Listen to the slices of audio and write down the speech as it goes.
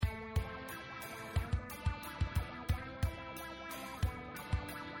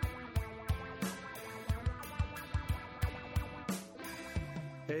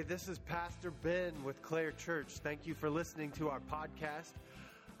Hey, this is Pastor Ben with Clare Church. Thank you for listening to our podcast.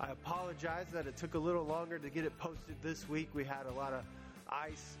 I apologize that it took a little longer to get it posted this week. We had a lot of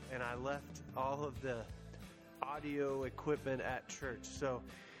ice, and I left all of the audio equipment at church. So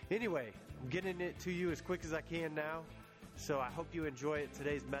anyway, I'm getting it to you as quick as I can now. So I hope you enjoy it.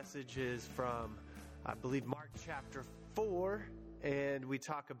 Today's message is from, I believe, Mark chapter 4, and we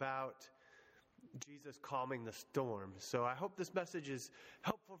talk about Jesus calming the storm. So I hope this message is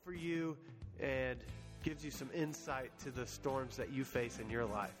helpful for you and gives you some insight to the storms that you face in your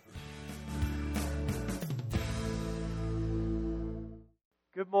life.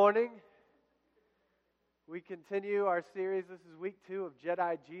 Good morning. We continue our series. This is week 2 of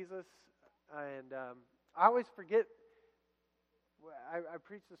Jedi Jesus. And I always forget. I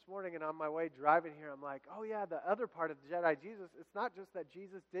preached this morning, and on my way driving here, I'm like, oh yeah, the other part of Jedi Jesus, it's not just that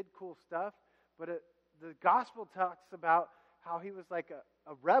Jesus did cool stuff, but the gospel talks about how he was like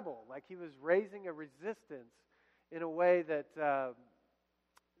a rebel, like he was raising a resistance in a way that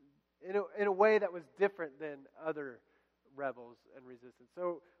in a way that was different than other rebels and resistance.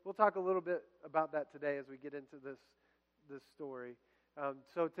 So we'll talk a little bit about that today as we get into this story.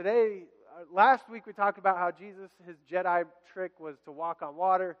 So today, last week we talked about how Jesus, his Jedi trick was to walk on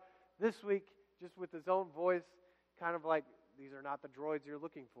water. This week, just with his own voice, kind of like, these are not the droids you're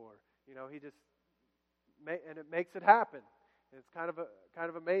looking for. You know, he just, and it makes it happen. And it's kind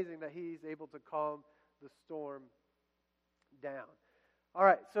of amazing that he's able to calm the storm down. All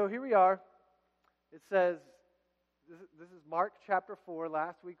right, so here we are. It says, this is Mark chapter 4.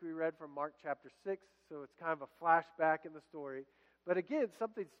 Last week we read from Mark chapter 6, so it's kind of a flashback in the story. But again,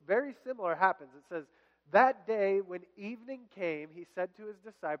 something very similar happens. It says, that day when evening came, he said to his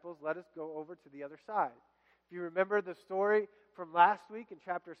disciples, let us go over to the other side. If you remember the story from last week in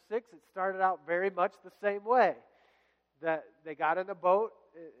chapter 6, it started out very much the same way. That they got in the boat.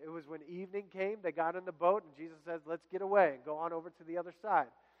 It was when evening came, they got in the boat, and Jesus says, let's get away and go on over to the other side.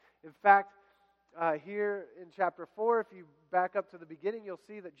 In fact, here in chapter 4, if you back up to the beginning, you'll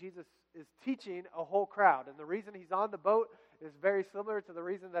see that Jesus is teaching a whole crowd. And the reason he's on the boat is very similar to the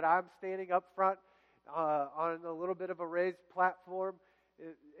reason that I'm standing up front on a little bit of a raised platform.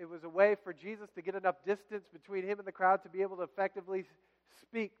 It was a way for Jesus to get enough distance between him and the crowd to be able to effectively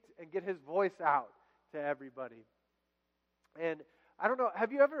speak and get his voice out to everybody. And I don't know,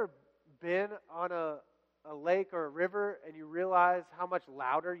 have you ever been on a lake or a river and you realize how much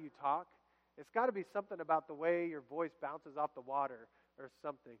louder you talk? It's got to be something about the way your voice bounces off the water or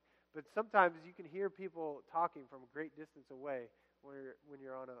something. But sometimes you can hear people talking from a great distance away when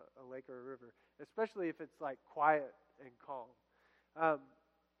you're on a lake or a river, especially if it's like quiet and calm.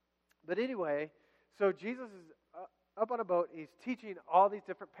 But anyway, so Jesus is up on a boat. He's teaching all these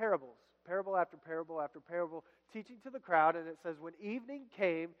different parables, parable after parable after parable, teaching to the crowd. And it says, when evening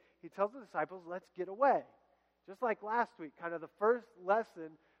came, he tells the disciples, let's get away. Just like last week, kind of the first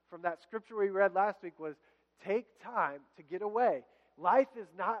lesson from that scripture we read last week was, take time to get away. Life is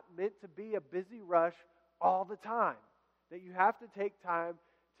not meant to be a busy rush all the time, that you have to take time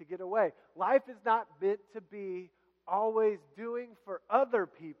to get away. Life is not meant to be always doing for other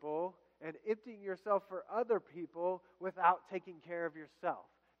people and emptying yourself for other people without taking care of yourself.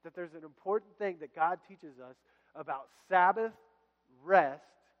 That there's an important thing that God teaches us about Sabbath rest,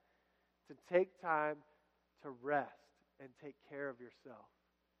 to take time to rest and take care of yourself.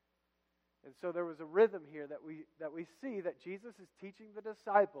 And so there was a rhythm here that we see that Jesus is teaching the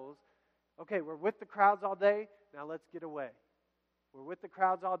disciples, okay, we're with the crowds all day, now let's get away. We're with the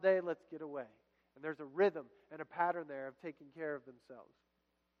crowds all day, let's get away. And there's a rhythm and a pattern there of taking care of themselves.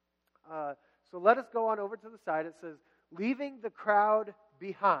 So let us go on over to the side. It says, leaving the crowd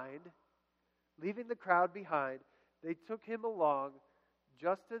behind, they took him along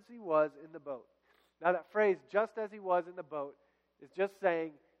just as he was in the boat. Now that phrase, just as he was in the boat, is just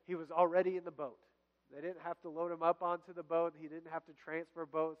saying he was already in the boat. They didn't have to load him up onto the boat. He didn't have to transfer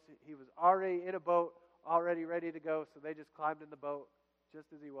boats. He was already in a boat, already ready to go. So they just climbed in the boat just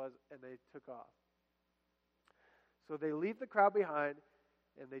as he was, and they took off. So they leave the crowd behind,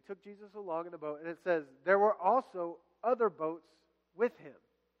 and they took Jesus along in the boat. And it says, there were also other boats with him.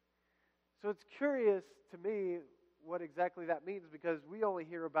 So it's curious to me what exactly that means, because we only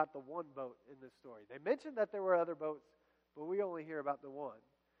hear about the one boat in this story. They mentioned that there were other boats, but we only hear about the one.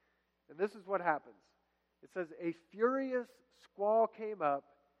 And this is what happens. It says, a furious squall came up,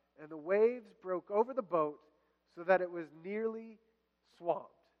 and the waves broke over the boat so that it was nearly swamped.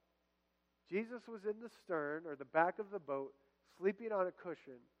 Jesus was in the stern, or the back of the boat, sleeping on a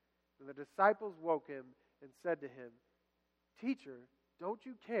cushion, and the disciples woke him and said to him, Teacher, don't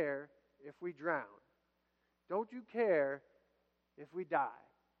you care if we drown? Don't you care if we die?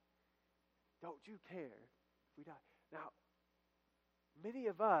 don't you care if we die? Now, many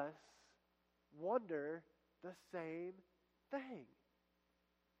of us wonder the same thing.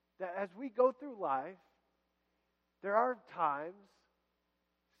 That as we go through life, there are times,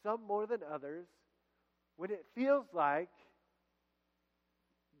 some more than others, when it feels like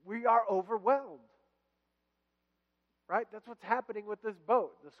we are overwhelmed. Right? That's what's happening with this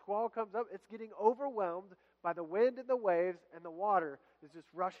boat. The squall comes up, it's getting overwhelmed by the wind and the waves, and the water is just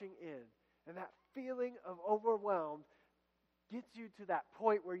rushing in. And that feeling of overwhelmed gets you to that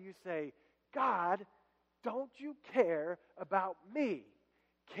point where you say, God, don't you care about me?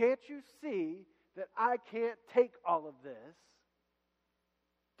 Can't you see that I can't take all of this?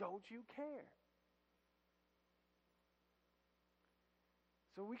 Don't you care?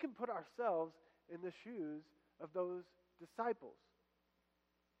 So we can put ourselves in the shoes of those disciples.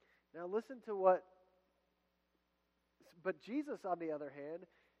 Now listen to but Jesus, on the other hand,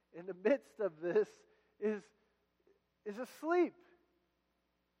 in the midst of this, is asleep.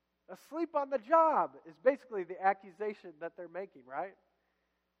 Asleep on the job is basically the accusation that they're making, right?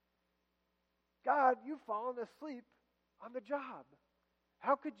 God, you've fallen asleep on the job.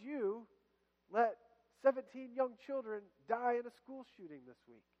 How could you let 17 young children die in a school shooting this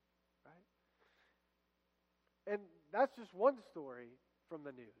week, right? And that's just one story from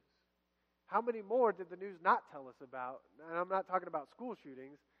the news. How many more did the news not tell us about? And I'm not talking about school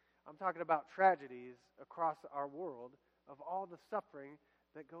shootings. I'm talking about tragedies across our world of all the suffering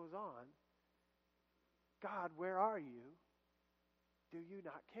that goes on. God, where are you? Do you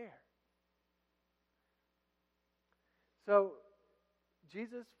not care? So,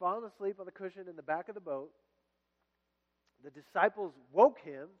 Jesus fallen asleep on the cushion in the back of the boat. The disciples woke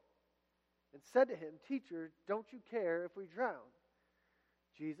him and said to him, Teacher, don't you care if we drown?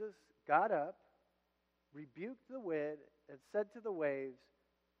 Jesus got up, rebuked the wind, and said to the waves,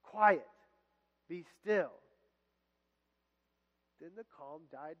 Quiet, be still. Then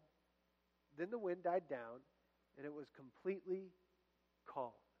the wind died down, and it was completely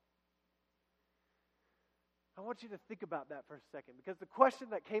calm. I want you to think about that for a second, because the question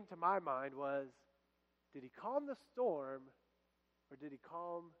that came to my mind was, did he calm the storm, or did he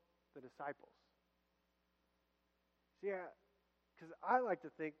calm the disciples? See, because I like to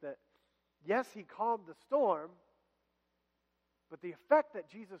think that, yes, he calmed the storm, but the effect that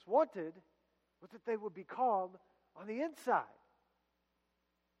Jesus wanted was that they would be calm on the inside.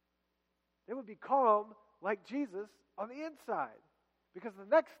 They would be calm like Jesus on the inside. Because the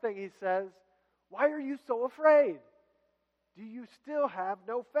next thing he says, why are you so afraid? Do you still have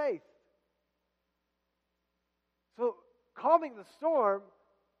no faith? So calming the storm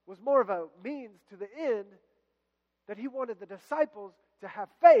was more of a means to the end, that he wanted the disciples to have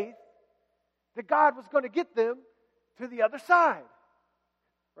faith that God was going to get them to the other side.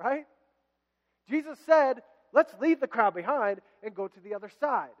 Right? Jesus said, let's leave the crowd behind and go to the other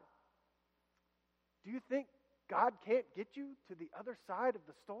side. Do you think God can't get you to the other side of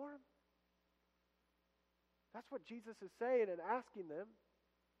the storm? That's what Jesus is saying and asking them.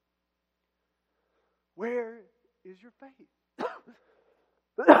 Where is your faith?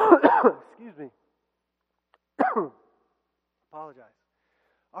 Excuse me. Apologize.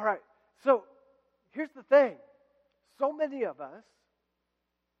 All right, so here's the thing. So many of us,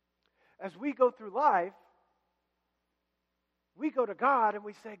 as we go through life, we go to God and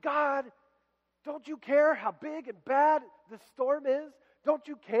we say, God, don't you care how big and bad the storm is? Don't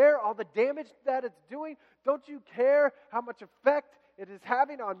you care all the damage that it's doing? Don't you care how much effect it is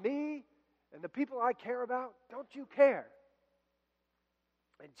having on me and the people I care about? Don't you care?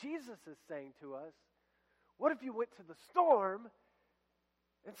 And Jesus is saying to us, what if you went to the storm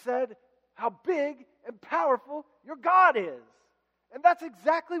and said how big and powerful your God is? And that's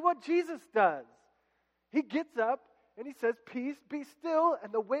exactly what Jesus does. He gets up and he says, peace, be still,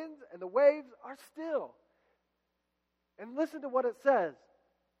 and the winds and the waves are still. And listen to what it says.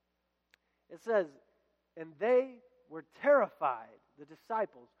 It says, and they were terrified, the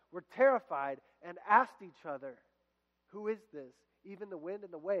disciples were terrified and asked each other, who is this? Even the wind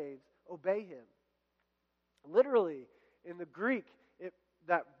and the waves obey him. Literally, in the Greek,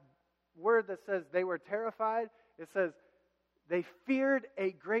 that word that says they were terrified, it says they feared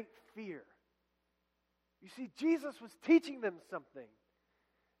a great fear. You see, Jesus was teaching them something.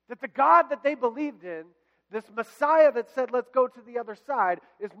 That the God that they believed in, this Messiah that said, let's go to the other side,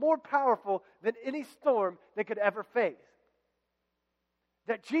 is more powerful than any storm they could ever face.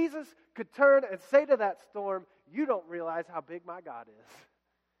 That Jesus could turn and say to that storm, you don't realize how big my God is.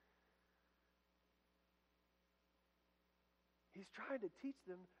 He's trying to teach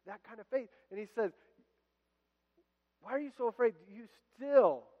them that kind of faith. And he says, why are you so afraid? You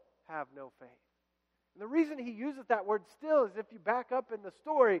still have no faith. And the reason he uses that word still is if you back up in the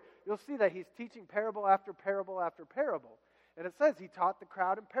story, you'll see that he's teaching parable after parable after parable. And it says he taught the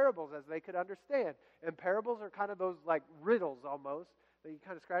crowd in parables as they could understand. And parables are kind of those like riddles almost, that you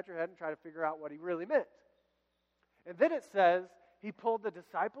kind of scratch your head and try to figure out what he really meant. And then it says he pulled the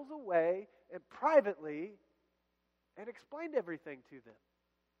disciples away and privately and explained everything to them.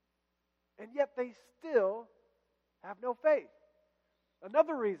 And yet they still have no faith.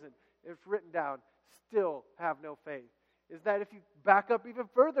 Another reason it's written down, still have no faith, is that if you back up even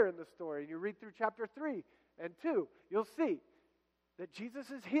further in the story and you read through chapter 3 and 2, you'll see that Jesus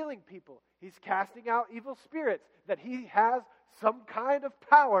is healing people. He's casting out evil spirits, that he has some kind of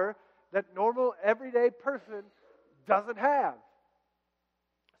power that normal, everyday person doesn't have.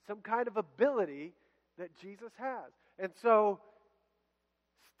 Some kind of ability that Jesus has. And so,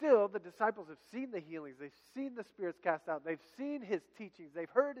 still, the disciples have seen the healings. They've seen the spirits cast out. They've seen his teachings. They've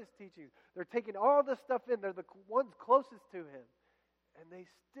heard his teachings. They're taking all this stuff in. They're the ones closest to him. And they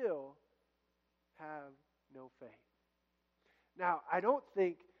still have no faith. Now, I don't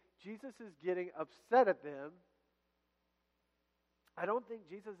think Jesus is getting upset at them. I don't think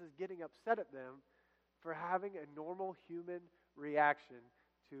Jesus is getting upset at them for having a normal human reaction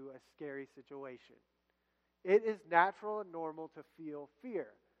to a scary situation. It is natural and normal to feel fear.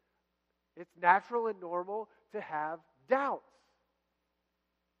 It's natural and normal to have doubts.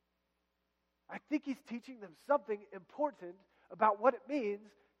 I think he's teaching them something important about what it means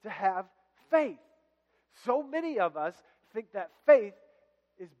to have faith. So many of us think that faith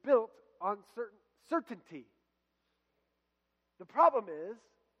is built on certainty. The problem is,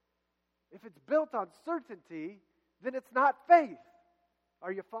 if it's built on certainty, then it's not faith.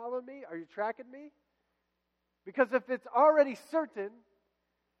 Are you following me? Are you tracking me? Because if it's already certain,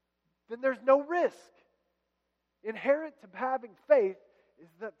 then there's no risk. Inherent to having faith is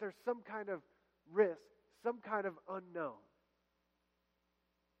that there's some kind of risk, some kind of unknown.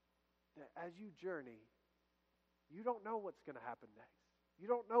 That as you journey, you don't know what's going to happen next. You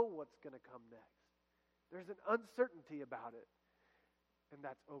don't know what's going to come next. There's an uncertainty about it, and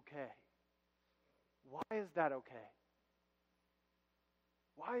that's okay. Why is that okay?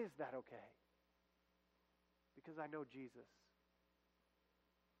 Why is that okay? Because I know Jesus.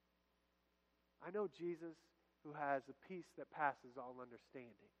 I know Jesus who has a peace that passes all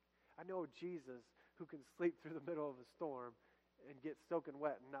understanding. I know Jesus who can sleep through the middle of a storm and get soaking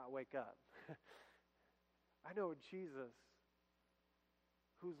wet and not wake up. I know Jesus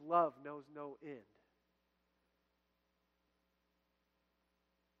whose love knows no end.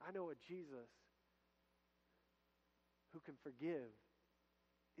 I know a Jesus who can forgive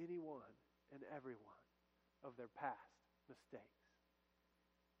anyone and everyone of their past mistakes.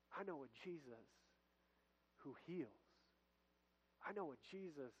 I know a Jesus who heals. I know a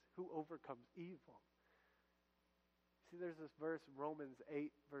Jesus who overcomes evil. See, there's this verse, Romans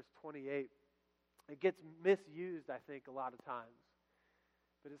 8, verse 28. It gets misused, I think, a lot of times.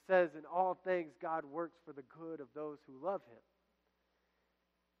 But it says, in all things, God works for the good of those who love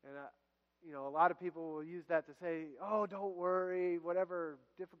him. And, a lot of people will use that to say, oh, don't worry, whatever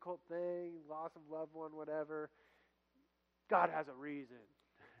difficult thing, loss of loved one, whatever, God has a reason.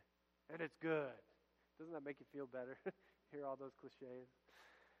 And it's good. Doesn't that make you feel better? Hear all those cliches.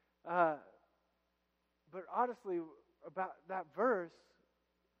 But honestly, about that verse,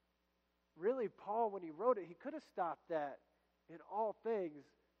 really, Paul, when he wrote it, he could have stopped that in all things,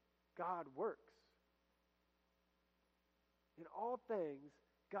 God works. In all things,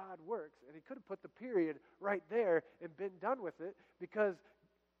 God works. And he could have put the period right there and been done with it, because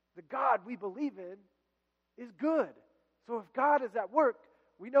the God we believe in is good. So if God is at work,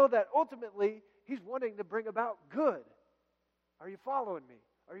 we know that ultimately he's wanting to bring about good. Are you following me?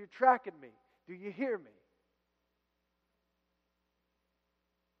 Are you tracking me? Do you hear me?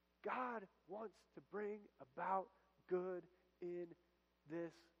 God wants to bring about good in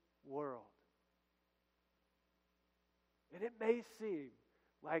this world. And it may seem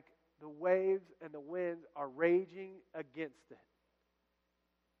like the waves and the winds are raging against it.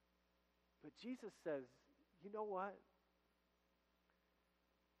 But Jesus says, you know what?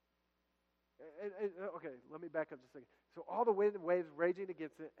 Okay, let me back up just a second. So all the wind and waves raging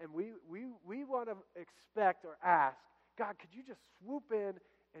against it, and we want to expect or ask, God, could you just swoop in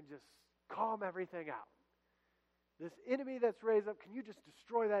and just calm everything out? This enemy that's raised up, can you just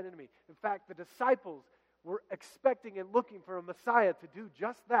destroy that enemy? In fact, the disciples were expecting and looking for a Messiah to do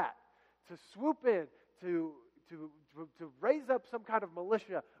just that, to swoop in, to raise up some kind of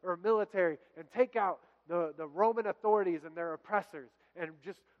militia or military and take out the Roman authorities and their oppressors and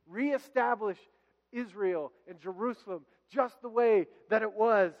just reestablish Israel and Jerusalem just the way that it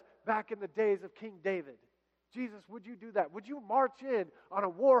was back in the days of King David? Jesus, would you do that? Would you march in on a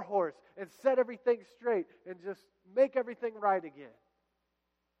war horse and set everything straight and just make everything right again?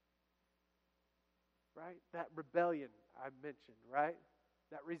 Right? That rebellion I mentioned, right?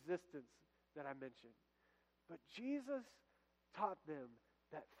 That resistance that I mentioned. But Jesus taught them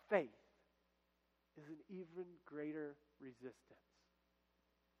that faith is an even greater resistance.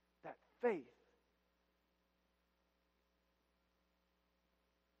 That faith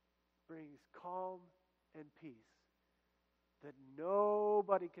brings calm and peace that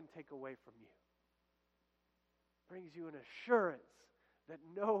nobody can take away from you. Brings you an assurance that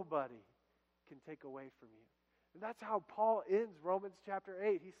nobody can take away from you. And that's how Paul ends Romans chapter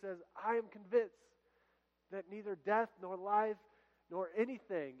 8. He says, I am convinced that neither death nor life nor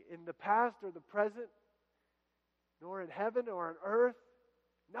anything in the past or the present, nor in heaven or on earth,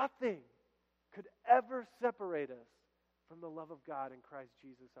 nothing could ever separate us from the love of God in Christ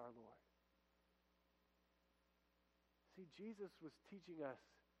Jesus our Lord. See, Jesus was teaching us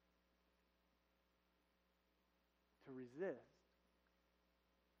to resist.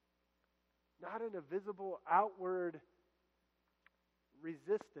 Not in a visible outward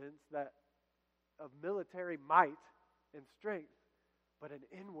resistance that of military might and strength, but an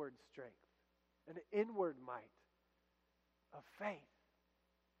inward strength, an inward might of faith.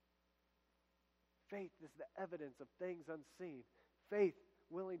 Faith is the evidence of things unseen. Faith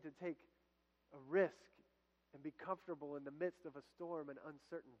willing to take a risk and be comfortable in the midst of a storm and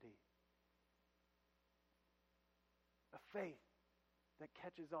uncertainty. A faith that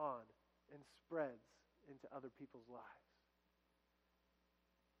catches on and spreads into other people's lives.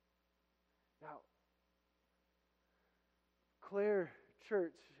 Now, Clare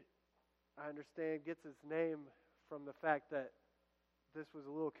Church, I understand, gets its name from the fact that this was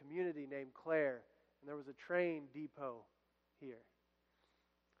a little community named Clare, and there was a train depot here.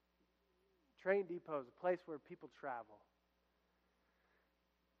 Train depot is a place where people travel.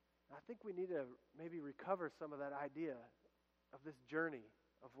 I think we need to maybe recover some of that idea of this journey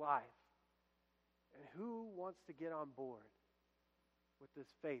of life. And who wants to get on board with this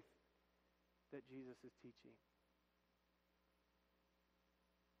faith that Jesus is teaching?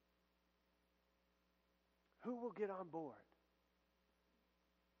 Who will get on board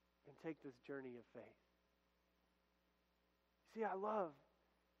and take this journey of faith? See, I love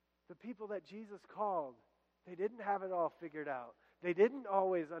the people that Jesus called. They didn't have it all figured out. They didn't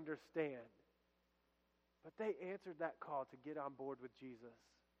always understand. But they answered that call to get on board with Jesus.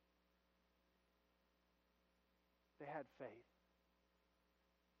 They had faith.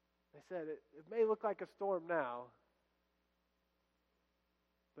 They said, it may look like a storm now,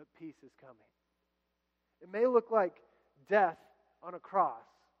 but peace is coming. It may look like death on a cross,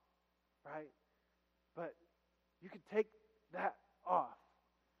 right? But you can take that off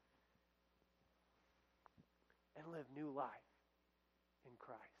and live new life in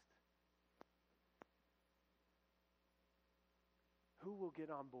Christ. Who will get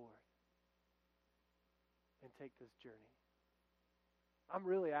on board and take this journey? I'm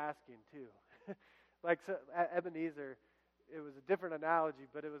really asking too. Like so, at Ebenezer, it was a different analogy,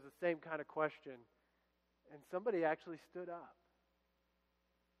 but it was the same kind of question. And somebody actually stood up.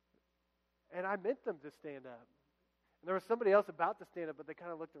 And I meant them to stand up. And there was somebody else about to stand up, but they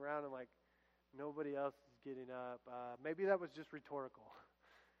kind of looked around and like, nobody else is getting up. Maybe that was just rhetorical.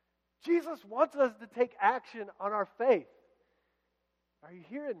 Jesus wants us to take action on our faith. Are you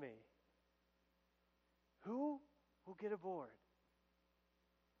hearing me? Who will get aboard?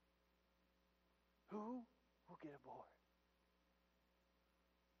 Who will get aboard?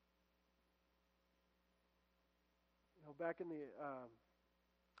 You know, back in the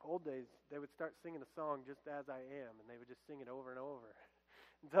old days, they would start singing a song, Just As I Am, and they would just sing it over and over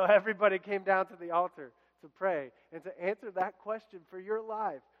until everybody came down to the altar to pray and to answer that question for your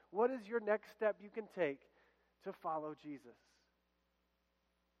life. What is your next step you can take to follow Jesus?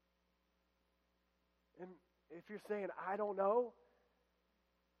 And if you're saying, I don't know,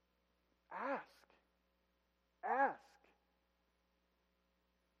 ask. Ask.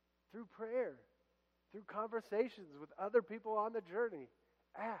 Through prayer, through conversations with other people on the journey,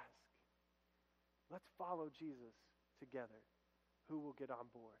 ask. Let's follow Jesus together. Who will get on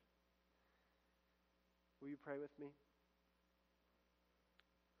board? Will you pray with me?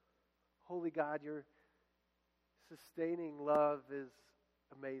 Holy God, your sustaining love is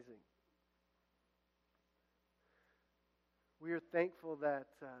amazing. We are thankful that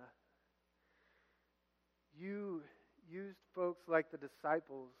you used folks like the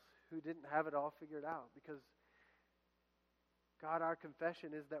disciples who didn't have it all figured out, because, God, our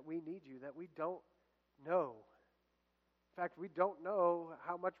confession is that we need you, that we don't know In fact, we don't know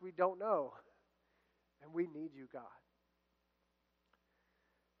how much we don't know. And we need you, God.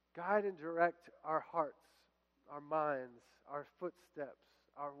 Guide and direct our hearts, our minds, our footsteps,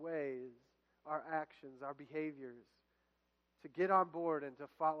 our ways, our actions, our behaviors, to get on board and to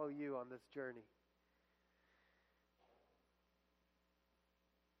follow you on this journey.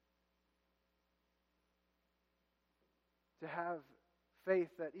 To have faith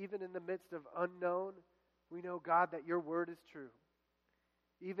that even in the midst of unknown, we know, God, that your word is true.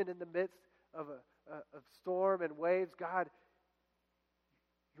 Even in the midst of of storm and waves, God,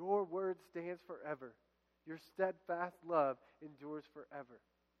 your word stands forever. Your steadfast love endures forever.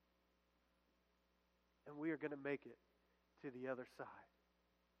 And we are going to make it to the other side.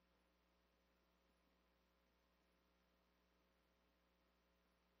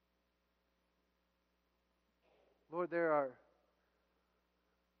 Lord, there are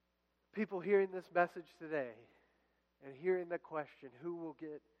people hearing this message today and hearing the question, who will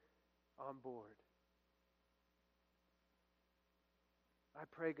get on board? I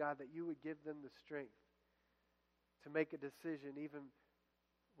pray, God, that you would give them the strength to make a decision, even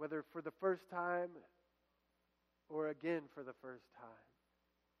whether for the first time or again for the first time,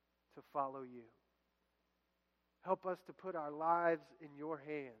 to follow you. Help us to put our lives in your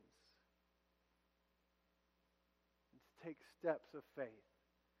hands and to take steps of faith.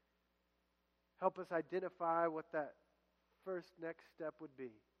 Help us identify what that first next step would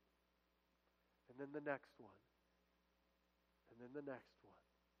be, and then the next one, and then the next one.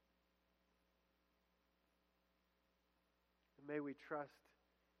 And may we trust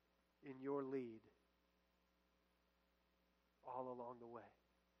in your lead all along the way.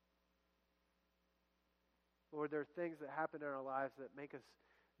 Lord, there are things that happen in our lives that make us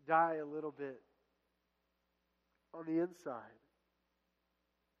die a little bit on the inside.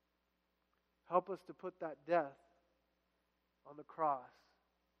 Help us to put that death on the cross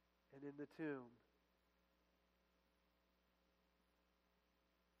and in the tomb.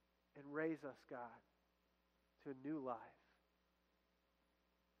 And raise us, God, to a new life.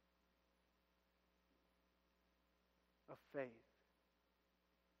 Of faith.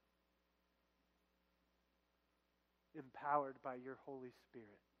 Empowered by your Holy Spirit.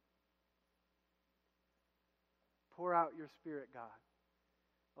 Pour out your Spirit, God,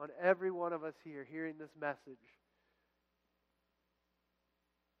 on every one of us here hearing this message.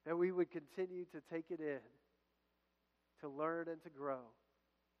 That we would continue to take it in, to learn and to grow,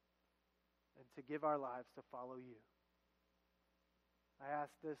 and to give our lives to follow you. I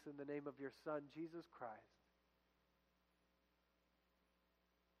ask this in the name of your Son, Jesus Christ.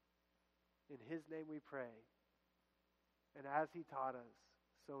 In his name we pray. And as he taught us,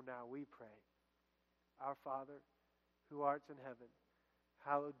 so now we pray. Our Father, who art in heaven,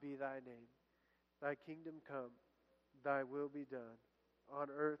 hallowed be thy name. Thy kingdom come, thy will be done, on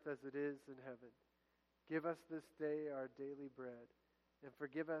earth as it is in heaven. Give us this day our daily bread, and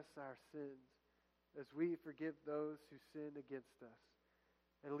forgive us our sins, as we forgive those who sin against us.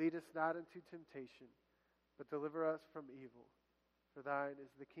 And lead us not into temptation, but deliver us from evil. For thine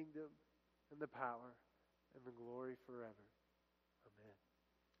is the kingdom, and the power, and the glory forever. Amen.